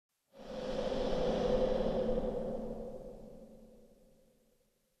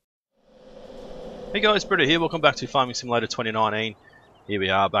Hey guys, Britto here. Welcome back to Farming Simulator 2019. Here we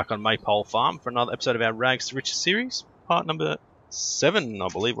are back on Maypole Farm for another episode of our Rags2Riches series, part number 7, I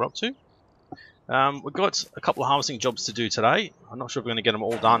believe we're up to. We've got a couple of harvesting jobs to do today. I'm not sure if we're going to get them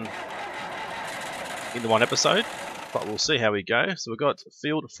all done in the one episode, but we'll see how we go. So we've got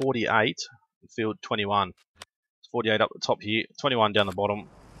field 48 and field 21. 48 up the top here, 21 down the bottom.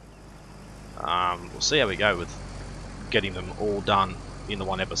 We'll see how we go with getting them all done in the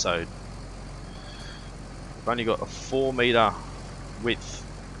one episode. We've only got a 4 meter width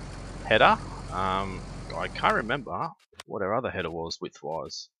header. I can't remember what our other header was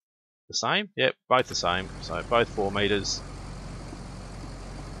width-wise. The same? Yep, both the same. So both 4 meters.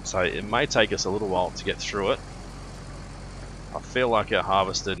 So it may take us a little while to get through it. I feel like our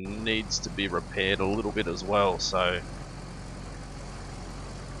harvester needs to be repaired a little bit as well. So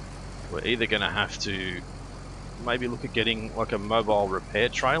we're either going to have to maybe look at getting like a mobile repair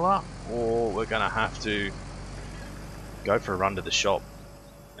trailer, or we're going to have to go for a run to the shop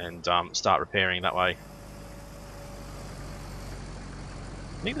and start repairing that way.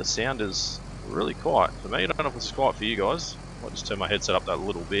 I think the sound is really quiet for me. I don't know if it's quiet for you guys. I might just turn my headset up that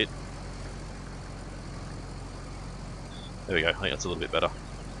little bit. There we go. I think that's a little bit better.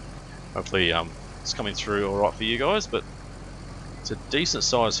 Hopefully it's coming through alright for you guys, but it's a decent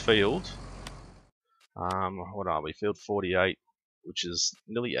sized field. What are we? Field 48, which is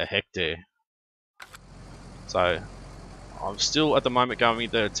nearly a hectare. So I'm still at the moment going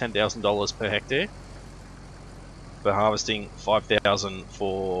the $10,000 per hectare for harvesting, $5,000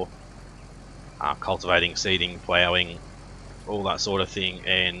 for cultivating, seeding, ploughing, all that sort of thing,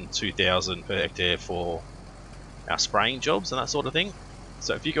 and $2,000 per hectare for our spraying jobs and that sort of thing.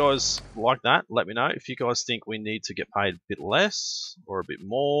 So if you guys like that, let me know. If you guys think we need to get paid a bit less or a bit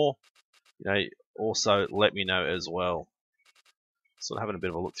more, you know, also let me know as well. Sort of having a bit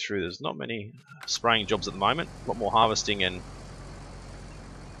of a look through. There's not many spraying jobs at the moment. A lot more harvesting and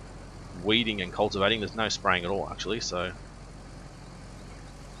weeding and cultivating. There's no spraying at all actually, so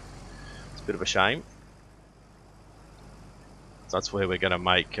it's a bit of a shame. So that's where we're going to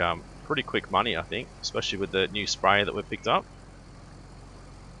make pretty quick money, I think, especially with the new sprayer that we've picked up.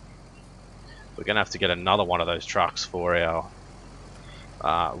 We're going to have to get another one of those trucks for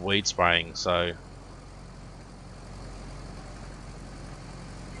our weed spraying, so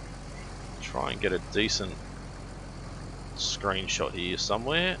try and get a decent screenshot here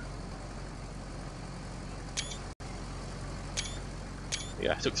somewhere.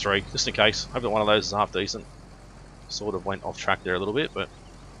 Yeah, I took 3 just in case. Hope that one of those is half decent. Sort of went off track there a little bit, but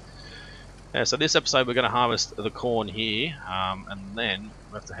yeah. So this episode we're going to harvest the corn here, and then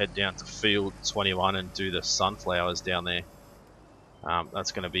we have to head down to field 21 and do the sunflowers down there.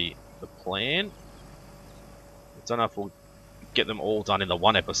 That's going to be the plan. I don't know if we'll get them all done in the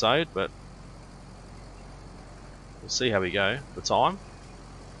one episode, but we'll see how we go for time.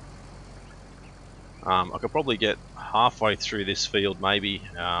 I could probably get halfway through this field maybe,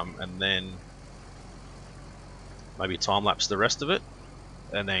 and then maybe time-lapse the rest of it,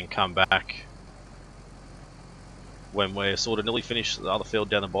 and then come back when we're sort of nearly finished the other field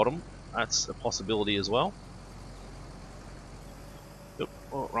down the bottom. That's a possibility as well.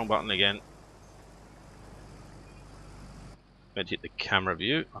 Oh, wrong button again. Meant to hit the camera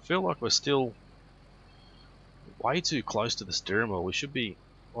view. I feel like we're still way too close to the steering wheel. We should be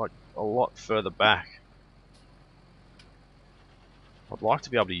like a lot further back. I'd like to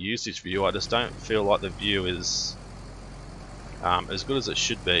be able to use this view. I just don't feel like the view is as good as it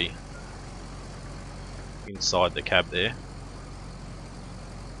should be inside the cab there.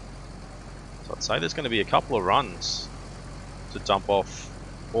 So I'd say there's going to be a couple of runs to dump off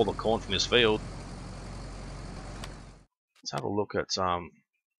all the corn from this field. Let's have a look at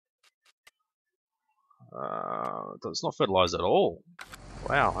it's not fertilized at all.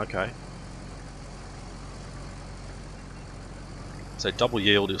 Wow, okay. So double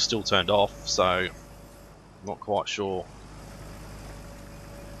yield is still turned off, so I'm not quite sure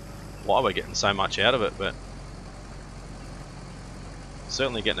why we're getting so much out of it, but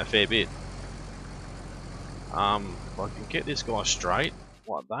certainly getting a fair bit. If I can get this guy straight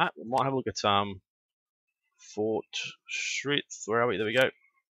like that, we might have a look at Fort Schritt. Where are we? There we go.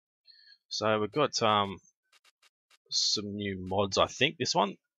 So we've got some new mods. I think this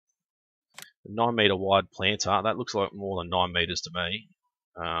one, the 9 meter wide planter. That looks like more than 9 meters to me.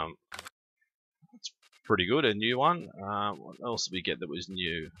 It's pretty good. A new one. What else did we get that was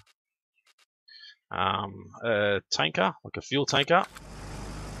new? A tanker, like a fuel tanker.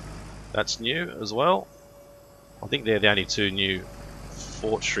 That's new as well. I think they're the only 2 new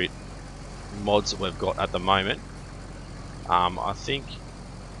Fort Schritt mods that we've got at the moment. I think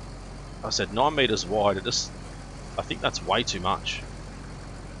I said 9 meters wide. I think that's way too much.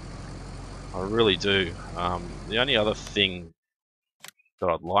 I really do. The only other thing that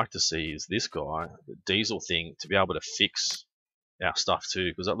I'd like to see is this guy, the diesel thing, to be able to fix our stuff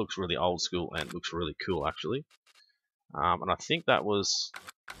too, because that looks really old school and looks really cool actually. And I think that was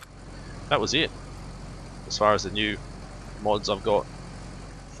it as far as the new mods I've got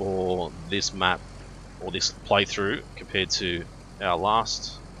for this map or this playthrough compared to our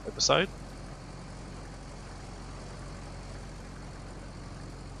last episode.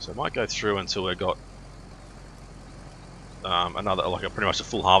 So I might go through until we've got another, like pretty much a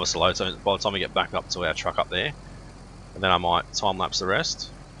full harvester load, so by the time we get back up to our truck up there, and then I might time lapse the rest.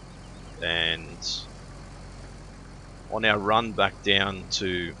 And on our run back down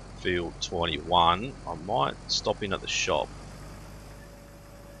to field 21, I might stop in at the shop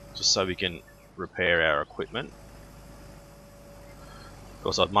just so we can repair our equipment. Of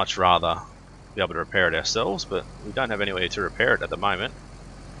course, I'd much rather be able to repair it ourselves, but we don't have anywhere to repair it at the moment.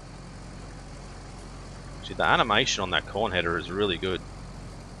 Actually, the animation on that corn header is really good.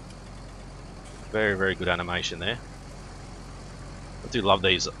 Very, very good animation there. I do love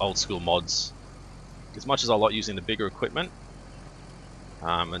these old school mods. As much as I like using the bigger equipment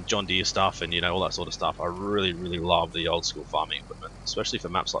and John Deere stuff and all that sort of stuff, I really, really love the old school farming equipment, especially for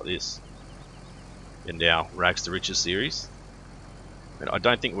maps like this in our Rags2Riches series. And I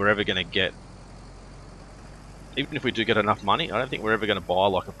don't think we're ever going to get, even if we do get enough money, I don't think we're ever going to buy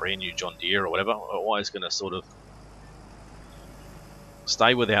like a brand new John Deere or whatever. We're always going to sort of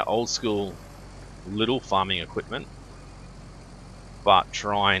stay with our old school little farming equipment, but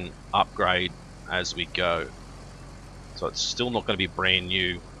try and upgrade as we go. So it's still not going to be brand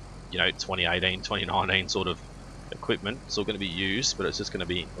new, 2018, 2019 sort of equipment. It's still going to be used, but it's just going to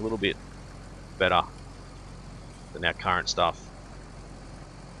be a little bit better than our current stuff.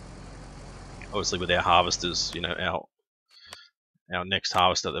 Obviously with our harvesters, our next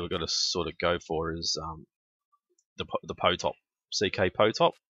harvester that we've got to sort of go for is the Potop, CK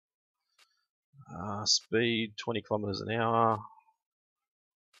Potop. Speed 20 kilometers an hour.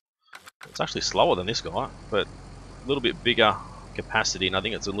 It's actually slower than this guy, but a little bit bigger capacity, and I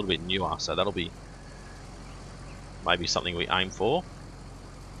think it's a little bit newer, so that'll be maybe something we aim for.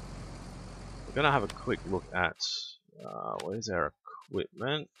 We're going to have a quick look at where's our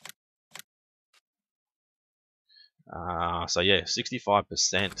equipment. So yeah,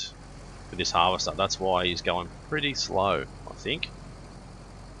 65% for this harvester. That's why he's going pretty slow, I think.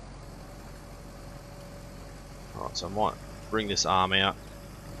 Alright, so I might bring this arm out.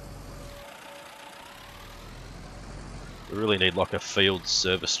 We really need like a field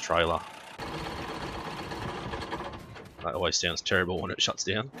service trailer. That always sounds terrible when it shuts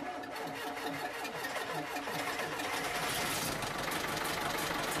down.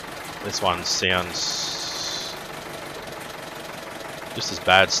 This one sounds just as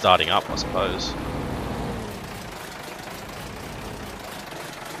bad starting up, I suppose.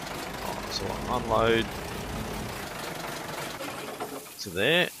 So I'll unload to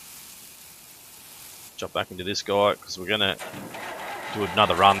there. Jump back into this guy because we're going to do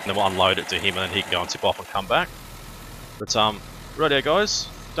another run, and then we'll unload it to him, and then he can go and tip off and come back. But right there, guys,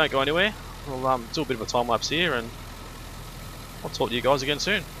 don't go anywhere. We'll do a bit of a time lapse here, and I'll talk to you guys again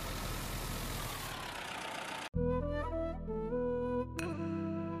soon.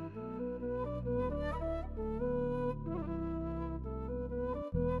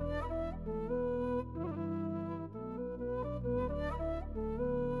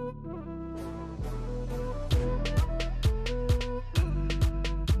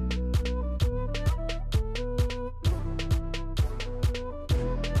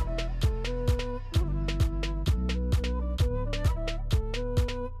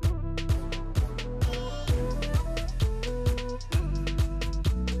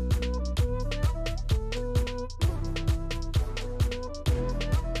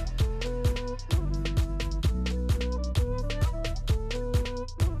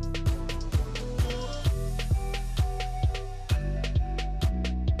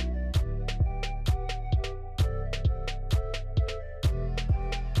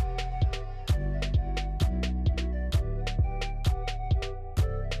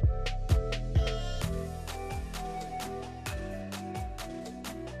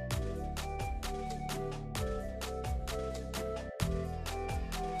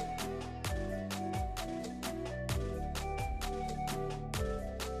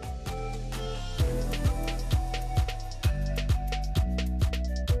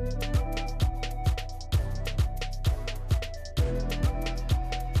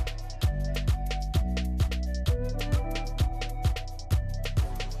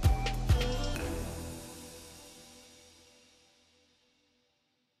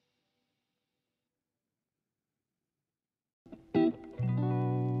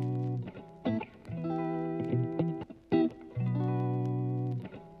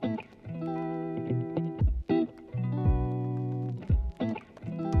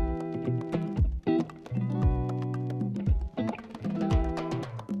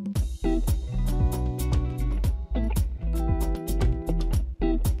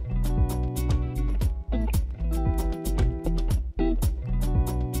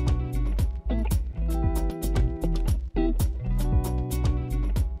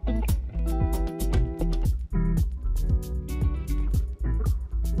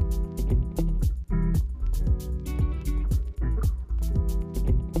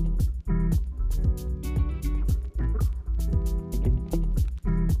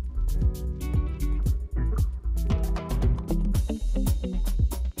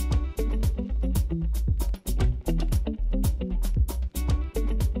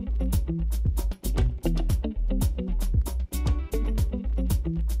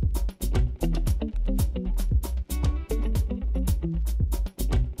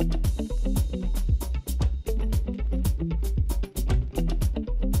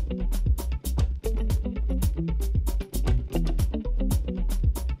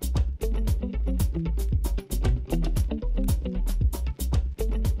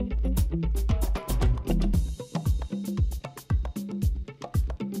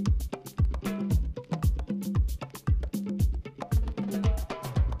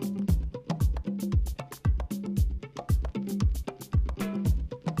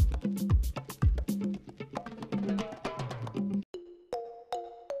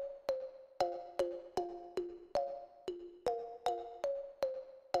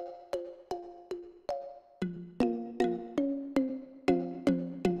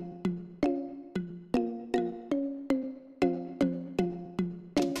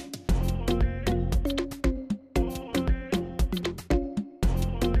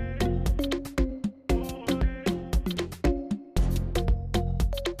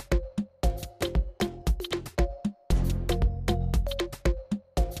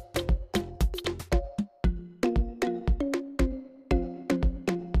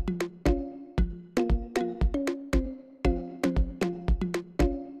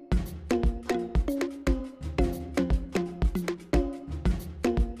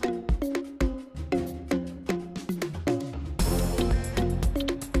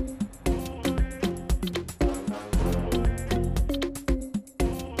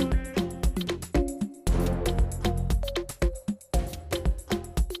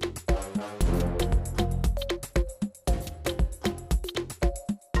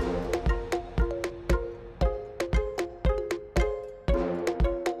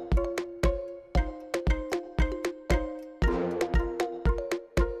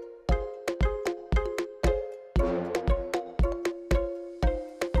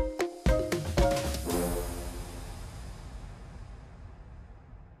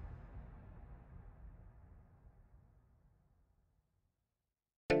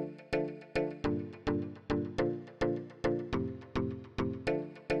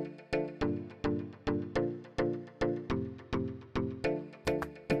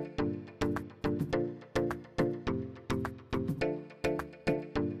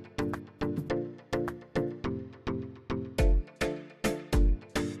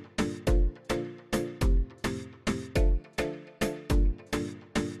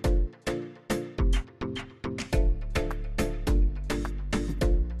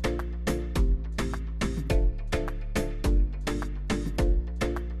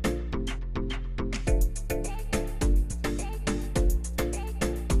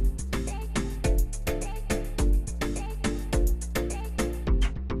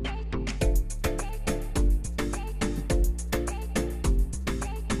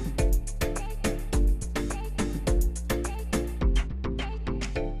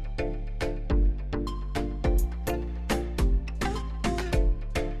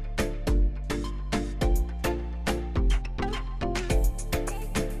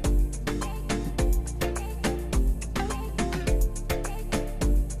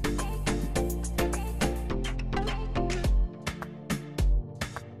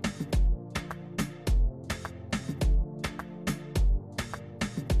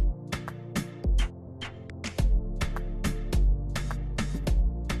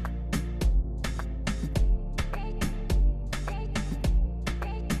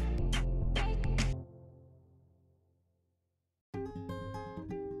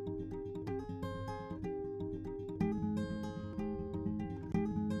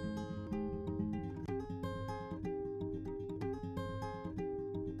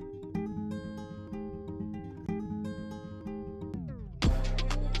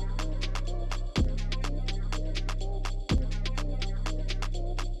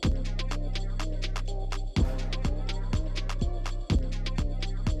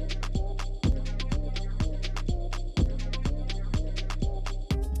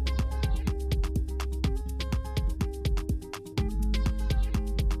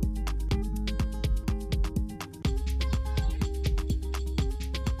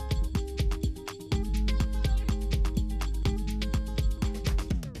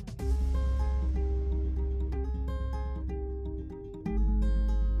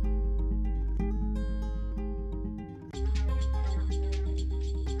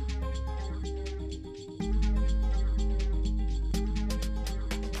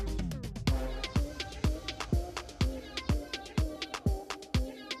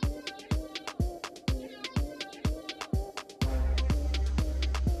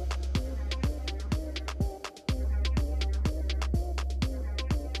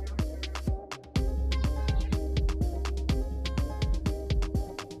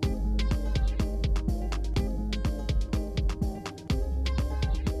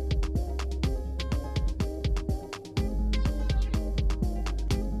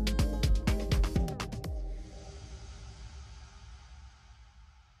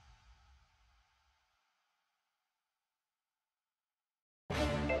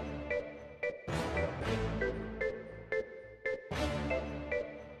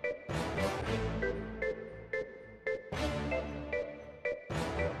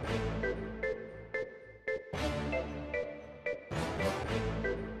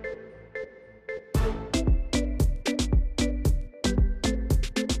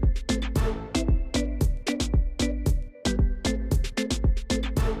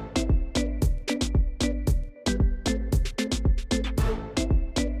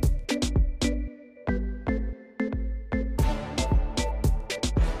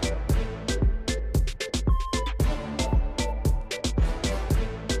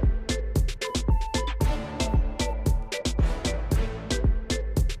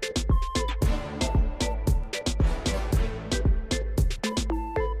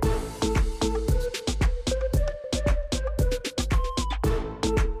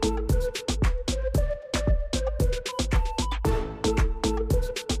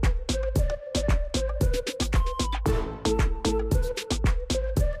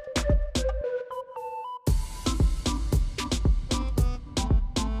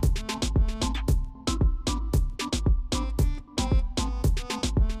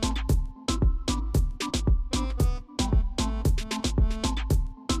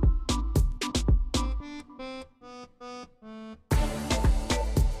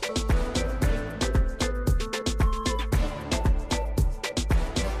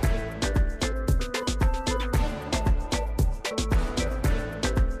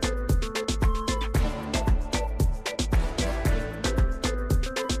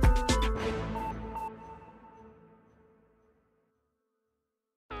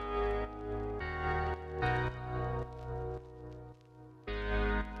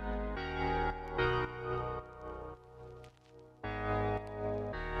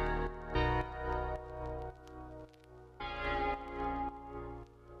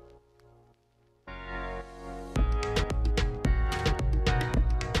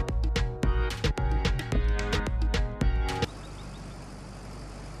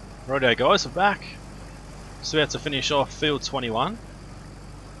 Righto guys, we're back. So about to finish off field 21.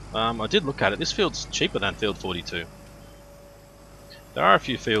 I did look at it. This field's cheaper than field 42. There are a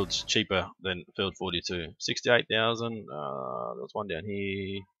few fields cheaper than field 42. 68,000. There's one down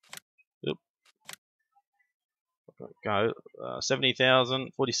here. Oop. Go.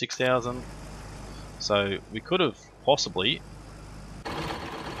 70,000, 46,000. So we could have possibly.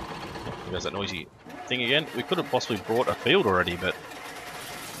 Oh, there's that noisy thing again. We could have possibly brought a field already, but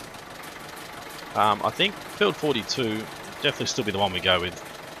I think field 42 definitely still be the one we go with.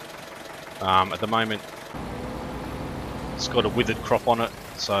 At the moment, it's got a withered crop on it,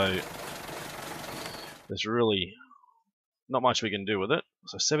 so there's really not much we can do with it.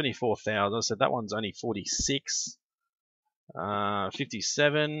 So 74,000. I said that one's only 46.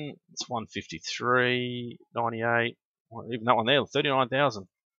 57. It's 153. 98. Even that one there, 39,000.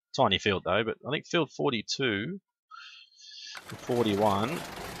 Tiny field though, but I think field 42 and 41.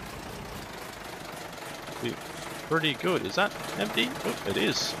 Pretty good. Is that empty? Oh, it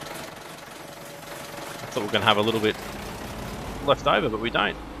is. I thought we were going to have a little bit left over, but we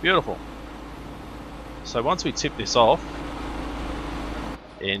don't. Beautiful. So once we tip this off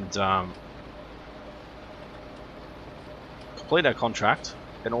and complete our contract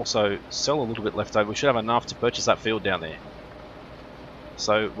and also sell a little bit left over, we should have enough to purchase that field down there.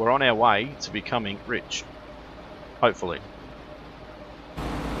 So we're on our way to becoming rich. Hopefully.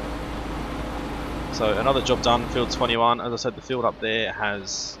 So another job done, field 21. As I said, the field up there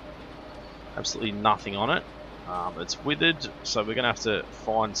has absolutely nothing on it. It's withered, so we're going to have to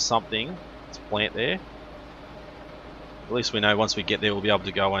find something to plant there. At least we know once we get there we'll be able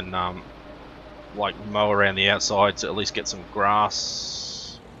to go and like mow around the outside to at least get some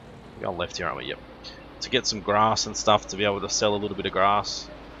grass. We're going left here, aren't we? Yep. To get some grass and stuff to be able to sell a little bit of grass.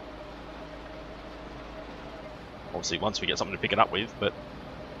 Obviously once we get something to pick it up with, but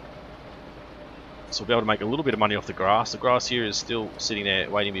so we'll be able to make a little bit of money off the grass. The grass here is still sitting there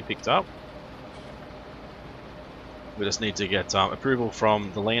waiting to be picked up. We just need to get approval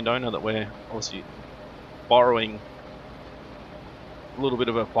from the landowner that we're obviously borrowing a little bit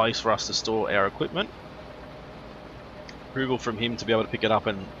of a place for us to store our equipment. Approval from him to be able to pick it up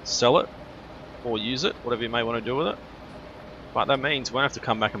and sell it or use it, whatever you may want to do with it. But that means we won't have to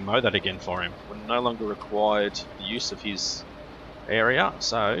come back and mow that again for him. We're no longer required the use of his area,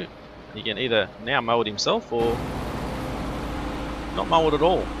 so he can either now mow it himself or not mow it at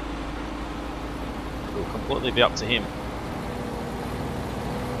all. It will completely be up to him.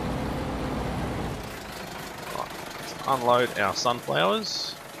 Right, let's unload our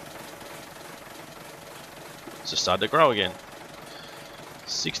sunflowers. It's just started to grow again.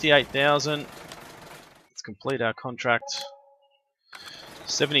 68,000. Let's complete our contract.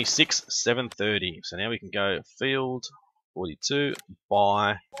 76,730. So now we can go field 42,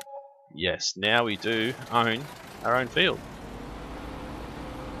 buy. Yes, now we do own our own field.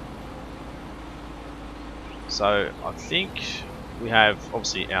 So I think we have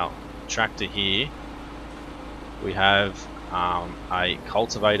obviously our tractor here. We have a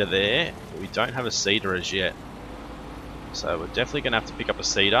cultivator there. We don't have a seeder as yet. So we're definitely going to have to pick up a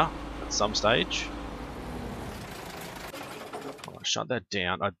seeder at some stage. I'll shut that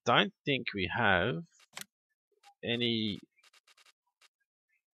down. I don't think we have any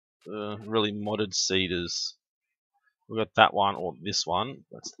really modded seeders. We've got that one or this one.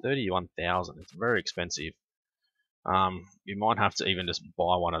 That's 31,000. It's very expensive. You might have to even just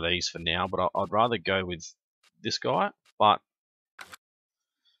buy one of these for now, but I'd rather go with this guy. But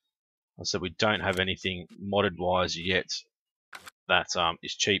I said we don't have anything modded wise yet that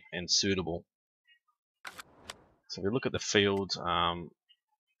is cheap and suitable. So if we look at the field,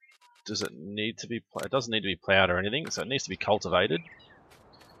 does it need to be? It doesn't need to be plowed or anything, so it needs to be cultivated.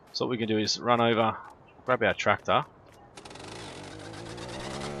 So what we can do is run over, grab our tractor.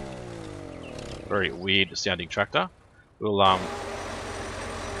 Very weird sounding tractor. We'll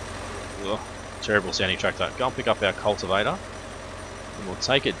terrible sounding tractor. Go and pick up our cultivator, and we'll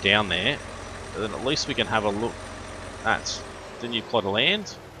take it down there. And then at least we can have a look at the new plot of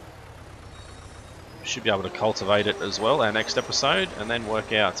land. We should be able to cultivate it as well. Our next episode, and then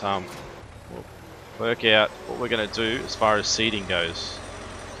work out what we're going to do as far as seeding goes.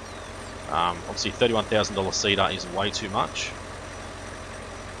 Obviously, $31,000 seeder is way too much.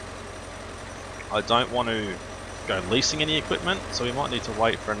 I don't want to go leasing any equipment, so we might need to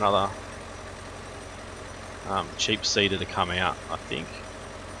wait for another cheap seeder to come out, I think.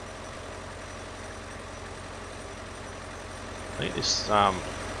 I think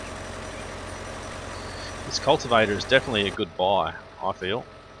this cultivator is definitely a good buy, I feel.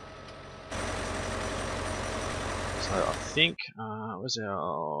 So So I think, where's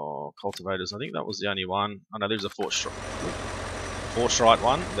our cultivators? I think that was the only one. I know there's a Forthright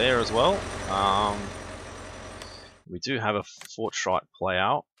one there as well. We do have a Forthright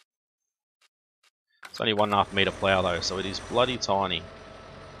plough. It's only 1.5 meter plough though, so it is bloody tiny.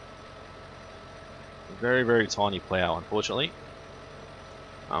 Very, very tiny plough, unfortunately.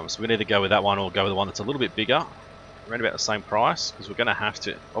 So we can either go with that one or go with the one that's a little bit bigger, around about the same price, because we're going to have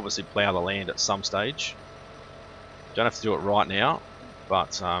to obviously plough the land at some stage. Don't have to do it right now,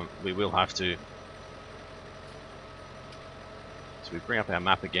 but we will have to. So we bring up our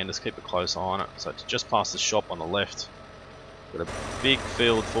map again, just keep a close eye on it. So it's just past the shop on the left. Got a big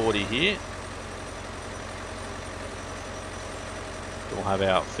field 40 here. We'll have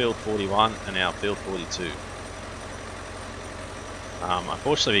our field 41 and our field 42.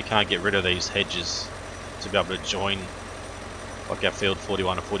 Unfortunately, we can't get rid of these hedges to be able to join like our field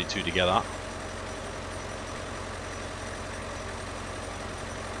 41 and 42 together.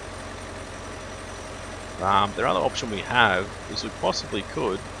 The other option we have is we possibly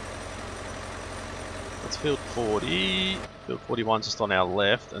could. That's field 40. Field 41 is just on our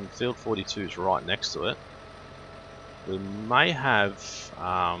left, and field 42 is right next to it. We may have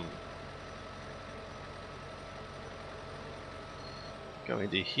go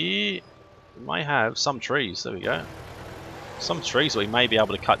into here. We may have some trees. There we go. Some trees we may be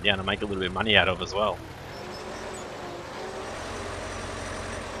able to cut down and make a little bit of money out of as well.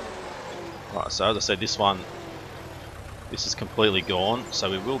 Right, so as I said, this is completely gone, so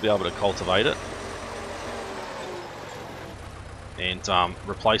we will be able to cultivate it and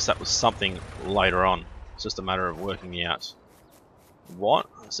replace that with something later on. It's just a matter of working out what.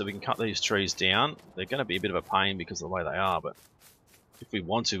 So we can cut these trees down. They're going to be a bit of a pain because of the way they are, but if we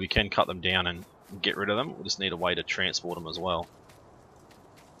want to, we can cut them down and get rid of them. We just need a way to transport them as well.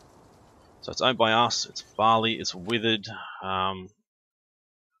 So it's owned by us. It's barley. It's withered.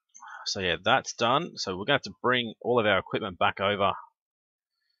 So yeah, that's done. So we're going to have to bring all of our equipment back over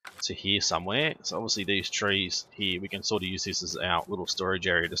to here somewhere. So obviously these trees here, we can sort of use this as our little storage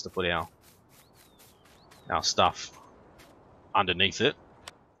area just to put our stuff underneath it.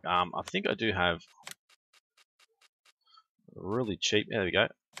 I think I do have really cheap, there we go,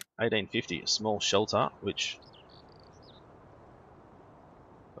 1850 small shelter, which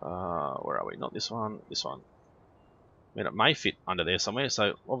where are we? Not this one, this one. I mean, it may fit under there somewhere.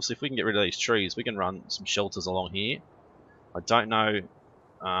 So obviously if we can get rid of these trees, we can run some shelters along here. I don't know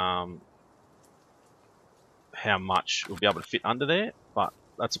how much we'll be able to fit under there, but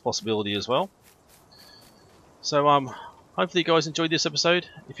that's a possibility as well. So hopefully you guys enjoyed this episode.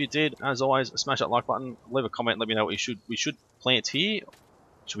 If you did, as always, smash that like button, leave a comment, let me know what we should plant here.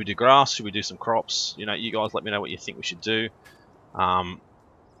 Should we do grass? Should we do some crops? You know, you guys let me know what you think we should do.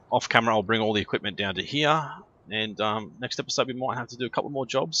 Off camera, I'll bring all the equipment down to here, and next episode we might have to do a couple more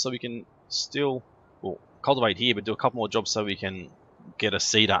jobs so we can still, well, cultivate here, but do a couple more jobs so we can get a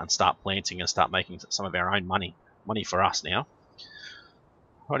seeder and start planting and start making some of our own money for us now.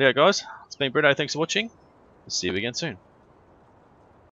 Rightio guys, it's been Britto, thanks for watching. See you again soon.